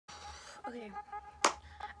Okay.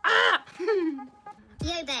 Ah!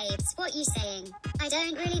 Yo babes, what you saying? I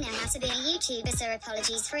don't really know how to be a YouTuber, so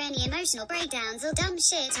apologies for any emotional breakdowns or dumb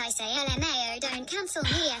shit I say. LMAO, don't cancel me,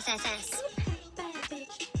 FFS.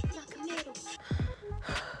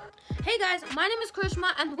 Hey guys, my name is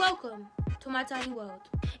Karishma and welcome to my tiny world.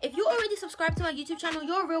 If you already subscribed to my YouTube channel,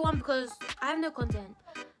 you're a real one because I have no content.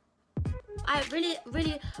 I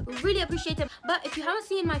really appreciate it. But if you haven't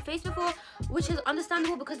seen my face before, which is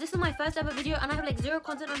understandable because this is my first ever video and I have like zero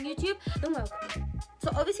content on YouTube, then welcome. So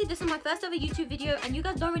obviously this is my first ever YouTube video and you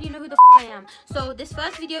guys don't really know who the f I am. So this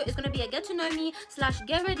first video is going to be a get to know me /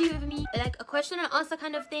 get ready with me, like a question and answer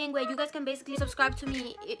kind of thing where you guys can basically subscribe to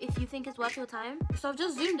me if you think it's worth your time. So I've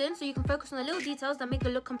just zoomed in so you can focus on the little details that make the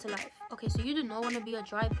look come to life. Okay, so you do not want to be a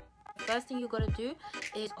dry. First thing you gotta do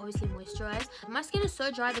is obviously moisturize. My skin is so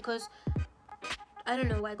dry because I don't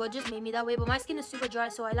know why God just made me that way, but my skin is super dry,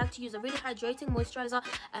 so I like to use a really hydrating moisturizer,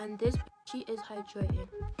 and this she is hydrating.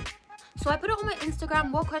 So I put it on my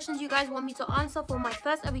Instagram what questions you guys want me to answer for my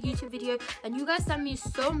first ever YouTube video, and you guys send me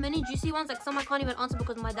so many juicy ones, like some I can't even answer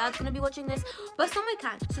because my dad's gonna be watching this, but some I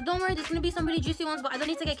can. So don't worry, there's gonna be some really juicy ones, but I don't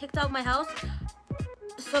need to get kicked out of my house,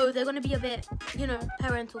 so they're gonna be a bit, you know,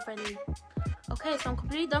 parental friendly. Okay, so I'm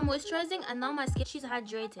completely done moisturizing and now my skin, she's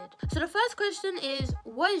hydrated. So the first question is,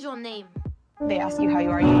 what is your name? They ask you how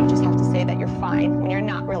you are, you just have to say that you're fine when you're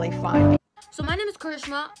not really fine. So my name is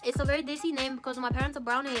Karishma. It's a very desi name because my parents are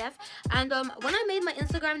brown AF. And when I made my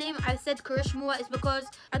Instagram name, I said KARISHMUA is because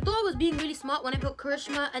I thought I was being really smart when I put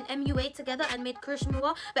Karishma and MUA together and made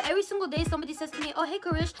KARISHMUA. But every single day somebody says to me, oh hey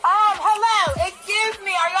Karish. Hello, excuse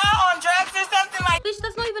me, are y'all on drugs or something like? Bitch,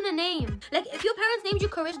 that's not even a name. Like if your parents named you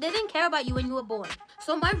Karish, they didn't care about you when you were born.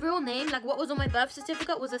 So my real name, like what was on my birth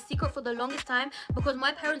certificate, was a secret for the longest time because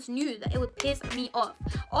my parents knew that it would piss me off.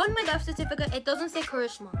 On my birth certificate, it doesn't say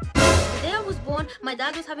Karishma. The day I was born, my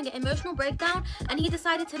dad was having an emotional breakdown and he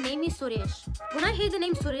decided to name me Suresh. When I hear the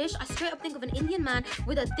name Suresh, I straight up think of an Indian man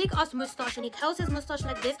with a thick ass mustache, and he curls his mustache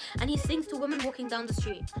like this and he sings to women walking down the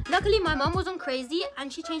street. Luckily my mom wasn't crazy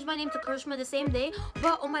and she changed my name to Karishma the same day,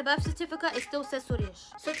 but on my birth certificate it still says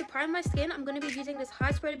Suresh. So to prime my skin, I'm going to be using this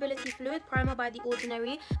high spreadability fluid primer by The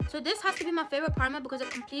Ordinary. So this has to be my favorite primer because it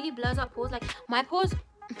completely blurs out pores. Like my pores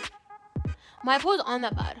aren't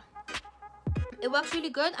that bad. It works really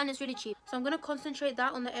good and it's really cheap. So I'm going to concentrate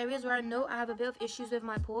that on the areas where I know I have a bit of issues with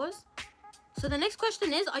my pores. So the next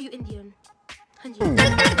question is, are you Indian?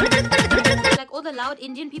 Like all the loud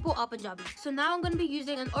Indian people are Punjabi. So now I'm going to be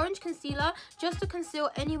using an orange concealer just to conceal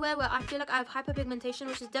anywhere where I feel like I have hyperpigmentation,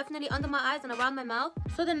 which is definitely under my eyes and around my mouth.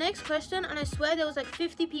 So the next question, and I swear there was like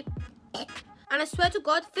 50 people... And I swear to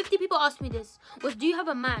God, 50 people asked me this, was do you have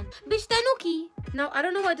a man? Bitch, Tanuki. Now, I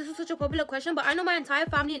don't know why this was such a popular question, but I know my entire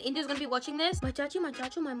family in India is going to be watching this. My chachi, my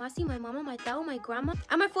chachu, my masi, my mama, my tao, my grandma,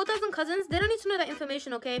 and my 4,000 cousins, they don't need to know that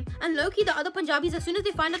information, okay? And low-key, the other Punjabis, as soon as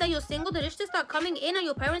they find out that you're single, the rishtas start coming in and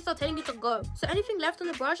your parents start telling you to go. So anything left on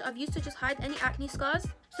the brush, I've used to just hide any acne scars.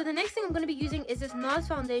 So the next thing I'm going to be using is this NARS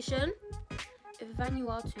foundation,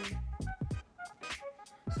 Vanuatu.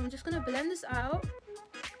 So I'm just going to blend this out.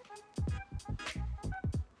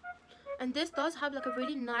 And this does have like a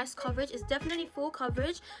really nice coverage. It's definitely full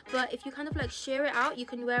coverage, but if you kind of like sheer it out, you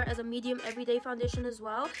can wear it as a medium everyday foundation as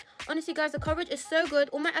well. Honestly guys, the coverage is so good.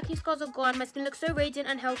 All my acne scars are gone. My skin looks so radiant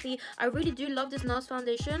and healthy. I really do love this NARS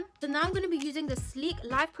foundation. So now I'm going to be using the Sleek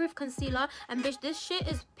Life Proof Concealer, and bitch, this shit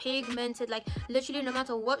is pigmented. Like literally no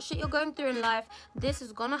matter what shit you're going through in life, this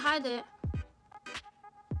is gonna hide it.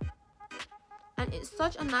 And it's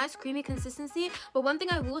such a nice creamy consistency, but one thing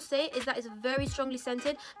I will say is that it's very strongly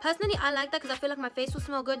scented. Personally, I like that because I feel like my face will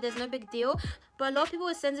smell good. There's no big deal, but a lot of people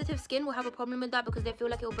with sensitive skin will have a problem with that because they feel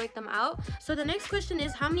like it will break them out. So the next question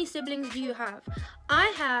is, how many siblings do you have?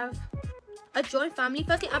 I have a joint family.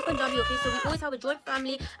 Firstly, I'm Punjabi, okay, so we always have a joint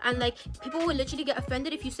family, and like people will literally get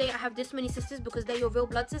offended if you say I have this many sisters because they're your real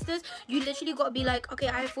blood sisters. You literally got to be like, okay,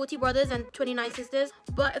 I have 40 brothers and 29 sisters.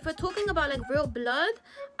 But if we're talking about like real blood,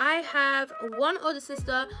 I have one older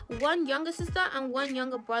sister, one younger sister, and one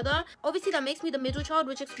younger brother. Obviously that makes me the middle child,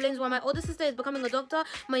 which explains why my older sister is becoming a doctor,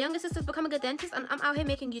 my younger sister is becoming a dentist, and I'm out here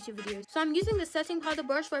making YouTube videos. So I'm using the setting powder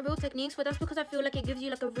brush for Real Techniques, but that's because I feel like it gives you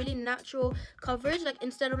like a really natural coverage. Like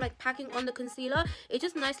instead of like packing on the concealer, it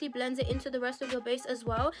just nicely blends it into the rest of your base as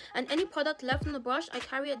well. And any product left on the brush, I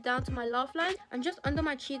carry it down to my laugh line and just under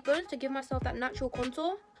my cheekbones to give myself that natural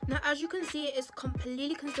contour. Now as you can see, it's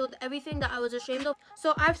completely concealed everything that I was ashamed of.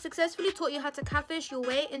 So I've successfully taught you how to catfish your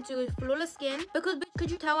way into flawless skin, because bitch, could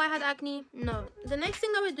you tell I had acne? No. The next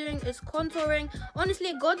thing that we're doing is contouring.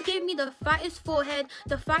 Honestly, God gave me the fattest forehead,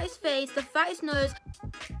 the fattest face, the fattest nose.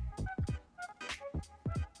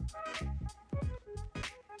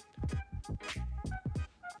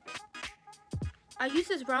 I use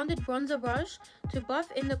this rounded bronzer brush to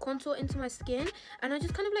buff in the contour into my skin, and I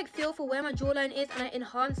just kind of like feel for where my jawline is, and I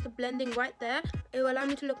enhance the blending right there. It will allow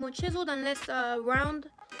me to look more chiseled and less round.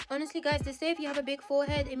 Honestly guys, they say if you have a big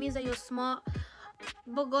forehead, it means that you're smart.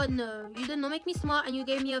 But God, no, you did not make me smart, and you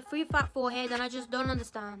gave me a free fat forehead, and I just don't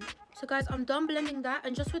understand. So guys, I'm done blending that,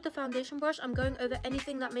 and just with the foundation brush, I'm going over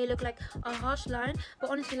anything that may look like a harsh line. But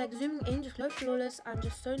honestly, like zooming in, just look flawless and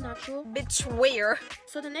just so natural. Bitch, where?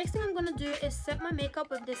 So the next thing I'm gonna do is set my makeup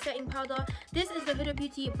with this setting powder. This is the Huda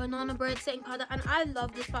Beauty Banana Bread setting powder, and I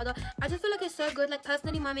love this powder. I just feel like it's so good. Like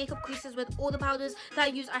personally, my makeup creases with all the powders that I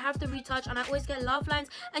use. I have to retouch, and I always get laugh lines.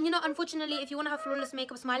 And you know, unfortunately, if you want to have flawless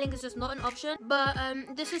makeup, smiling is just not an option. But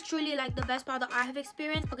this is truly like the best powder I have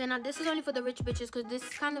experienced. Okay, now this is only for the rich bitches because this is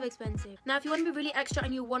kind of expensive. Now if you want to be really extra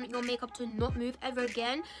and you want your makeup to not move ever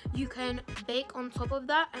again, you can bake on top of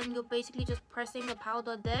that, and you're basically just pressing the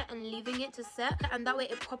powder there and leaving it to set, and that way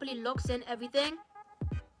it properly locks in everything.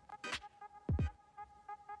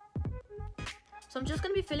 So I'm just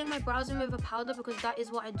going to be filling my brows in with a powder because that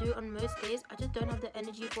is what I do on most days. I just don't have the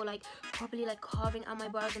energy for like properly like carving out my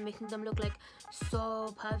brows and making them look like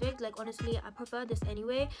so perfect. Like honestly, I prefer this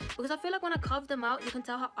anyway because I feel like when I carve them out, you can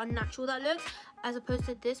tell how unnatural that looks, as opposed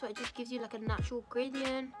to this where it just gives you like a natural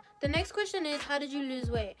gradient. The next question is, how did you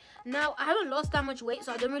lose weight? Now, I haven't lost that much weight,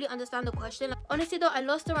 so I don't really understand the question. Honestly though, I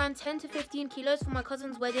lost around 10 to 15 kilos for my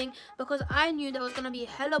cousin's wedding because I knew there was going to be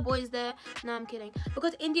hella boys there. No, I'm kidding.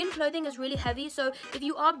 Because Indian clothing is really heavy, so if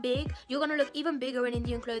you are big, you're going to look even bigger in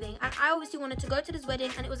Indian clothing. And I obviously wanted to go to this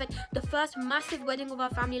wedding, and it was like the first massive wedding of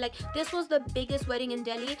our family. Like, this was the biggest wedding in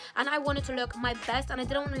Delhi, and I wanted to look my best, and I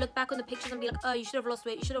didn't want to look back on the pictures and be like, oh, you should have lost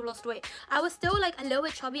weight, you should have lost weight. I was still like a little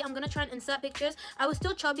bit chubby. I'm going to try and insert pictures. I was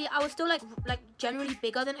still chubby. I was still like generally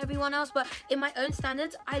bigger than everyone else, but in my own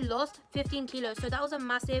standards, I lost 15 kilos. So that was a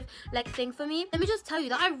massive like thing for me. Let me just tell you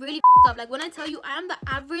that I really up. Like when I tell you, I am the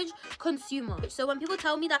average consumer. So when people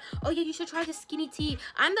tell me that, oh yeah, you should try the skinny tea,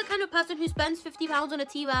 I'm the kind of person who spends 50 pounds on a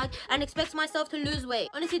tea bag and expects myself to lose weight.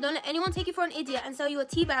 Honestly, don't let anyone take you for an idiot and sell you a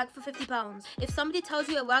tea bag for 50 pounds. If somebody tells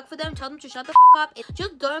you it worked for them, tell them to shut the f up.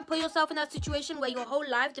 Just don't put yourself in that situation where your whole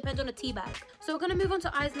life depends on a tea bag. So we're gonna move on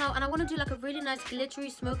to eyes now, and I want to do like a really nice glittery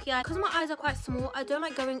smoky eye. Because my eyes are quite small, I don't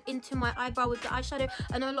like going into my eyebrow with the eyeshadow.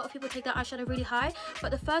 I know a lot of people take their eyeshadow really high, but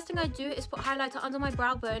the first thing I do is put highlighter under my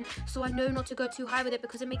brow bone so I know not to go too high with it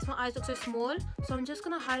because it makes my eyes look so small. So I'm just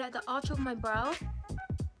gonna highlight the arch of my brow,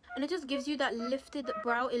 and it just gives you that lifted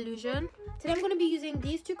brow illusion. Today I'm going to be using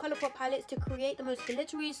these two Colourpop palettes to create the most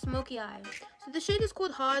glittery smoky eye. So the shade is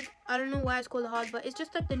called Hard. I don't know why it's called Hard, but it's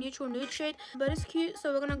just like the neutral nude shade, but it's cute.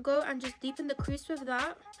 So we're going to go and just deepen the crease with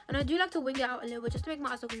that. And I do like to wing it out a little bit just to make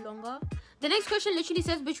my eyes look longer. The next question literally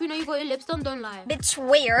says, bitch, we know you got your lips done, don't lie. Bitch,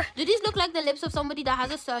 where? Do these look like the lips of somebody that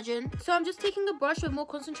has a surgeon? So I'm just taking a brush with more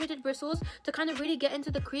concentrated bristles to kind of really get into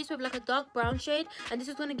the crease with like a dark brown shade. And this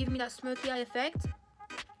is going to give me that smoky eye effect.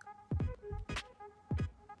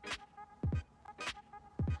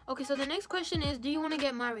 Okay, so the next question is, do you want to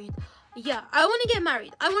get married? Yeah, I want to get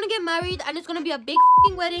married. I want to get married, and it's going to be a big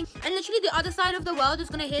f***ing wedding. And literally the other side of the world is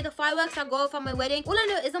going to hear the fireworks that go off at my wedding. All I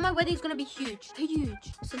know is that my wedding is going to be huge.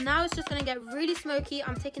 Huge. So now it's just going to get really smoky.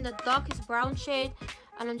 I'm taking the darkest brown shade,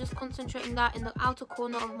 and I'm just concentrating that in the outer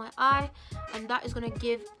corner of my eye, and that is going to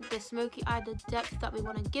give the smoky eye the depth that we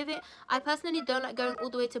want to give it. I personally don't like going all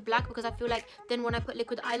the way to black because I feel like then when I put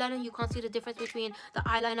liquid eyeliner, you can't see the difference between the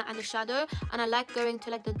eyeliner and the shadow, and I like going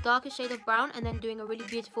to like the darkest shade of brown and then doing a really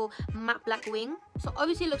beautiful matte black wing. So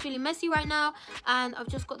obviously it looks really messy right now, and I've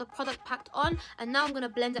just got the product packed on, and now I'm going to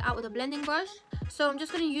blend it out with a blending brush. So I'm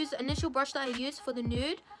just going to use the initial brush that I used for the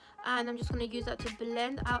nude, and I'm just going to use that to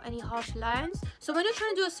blend out any harsh lines. So when you're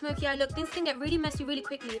trying to do a smoky eye look, things can get really messy really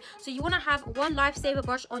quickly. So you want to have one lifesaver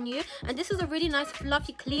brush on you, and this is a really nice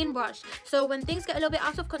fluffy clean brush. So when things get a little bit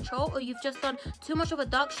out of control, or you've just done too much of a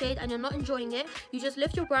dark shade and you're not enjoying it, you just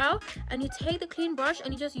lift your brow and you take the clean brush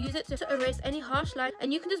and you just use it to erase any harsh line,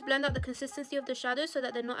 and you can just blend out the consistency of the shadows so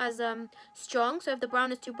that they're not as strong. So if the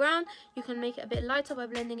brown is too brown, you can make it a bit lighter by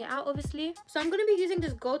blending it out, obviously. So I'm going to be using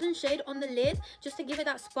this golden shade on the lid just to give it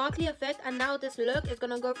that sparkly effect, and now this look is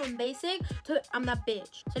gonna go from basic to I'm that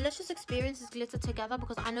bitch. So let's just experience this glitter together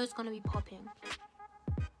because I know it's gonna be popping.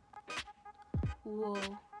 Whoa,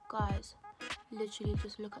 guys, literally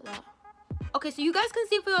just look at that. Okay, so you guys can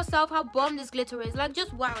see for yourself how bomb this glitter is. Like,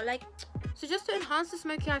 just wow. Like, so just to enhance the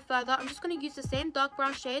smoky eye further, I'm just gonna use the same dark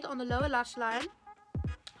brown shade on the lower lash line.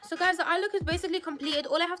 So guys, the eye look is basically completed.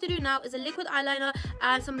 All I have to do now is a liquid eyeliner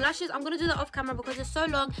and some lashes. I'm going to do that off camera because it's so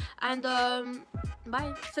long, and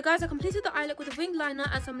bye. So guys, I completed the eye look with a winged liner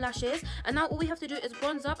and some lashes, and now all we have to do is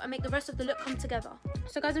bronze up and make the rest of the look come together.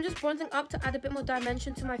 So guys, I'm just bronzing up to add a bit more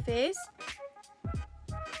dimension to my face.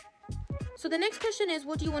 So the next question is,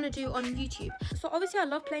 what do you want to do on YouTube? So obviously I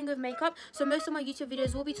love playing with makeup, so most of my YouTube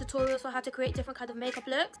videos will be tutorials for how to create different kind of makeup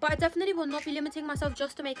looks, but I definitely will not be limiting myself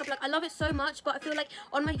just to makeup. Like, I love it so much, but I feel like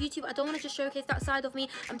on my YouTube I don't want to just showcase that side of me.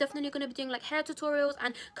 I'm definitely going to be doing like hair tutorials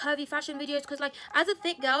and curvy fashion videos, because like as a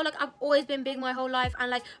thick girl, like I've always been big my whole life, and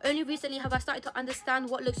like only recently have I started to understand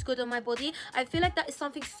what looks good on my body. I feel like that is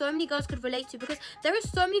something so many girls could relate to, because there is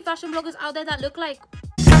so many fashion bloggers out there that look like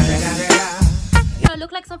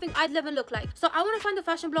look like something I'd never look like. So I want to find a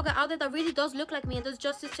fashion blogger out there that really does look like me and does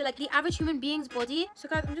justice to like the average human being's body. So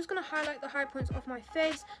guys, I'm just going to highlight the high points of my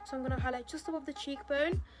face. So I'm going to highlight just above the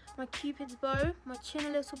cheekbone, my cupid's bow, my chin a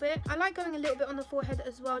little bit. I like going a little bit on the forehead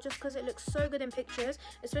as well, just because it looks so good in pictures,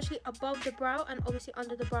 especially above the brow and obviously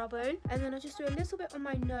under the brow bone. And then I just do a little bit on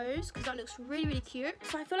my nose because that looks really, really cute.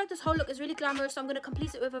 So I feel like this whole look is really glamorous, so I'm going to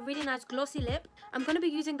complete it with a really nice glossy lip. I'm going to be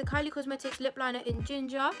using the Kylie Cosmetics lip liner in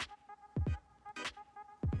Ginger.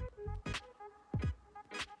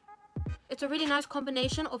 It's a really nice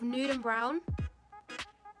combination of nude and brown.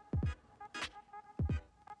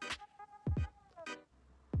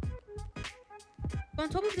 On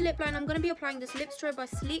top of the lip line, I'm going to be applying this lip strobe by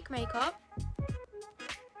Sleek Makeup.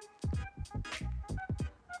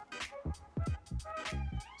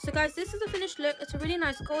 So guys, this is the finished look. It's a really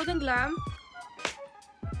nice golden glam.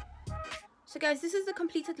 So guys, this is the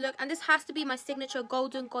completed look, and this has to be my signature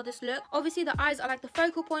golden goddess look. Obviously the eyes are like the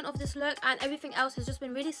focal point of this look, and everything else has just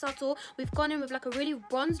been really subtle. We've gone in with like a really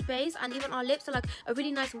bronze base, and even our lips are like a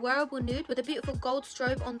really nice wearable nude with a beautiful gold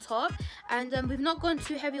strobe on top. And we've not gone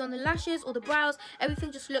too heavy on the lashes or the brows.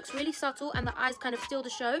 Everything just looks really subtle, and the eyes kind of steal the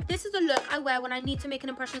show. This is the look I wear when I need to make an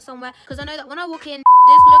impression somewhere, because I know that when I walk in,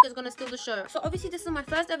 this look is going to steal the show. So obviously this is my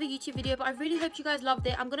first ever YouTube video, but I really hope you guys loved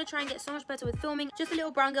it. I'm going to try and get so much better with filming. Just a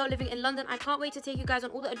little brown girl living in London. I can't wait to take you guys on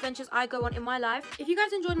all the adventures I go on in my life. If you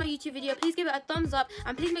guys enjoyed my YouTube video, please give it a thumbs up,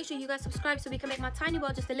 and please make sure you guys subscribe so we can make my tiny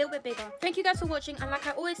world just a little bit bigger. Thank you guys for watching, and like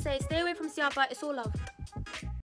I always say, stay away from Siapa. It's all love.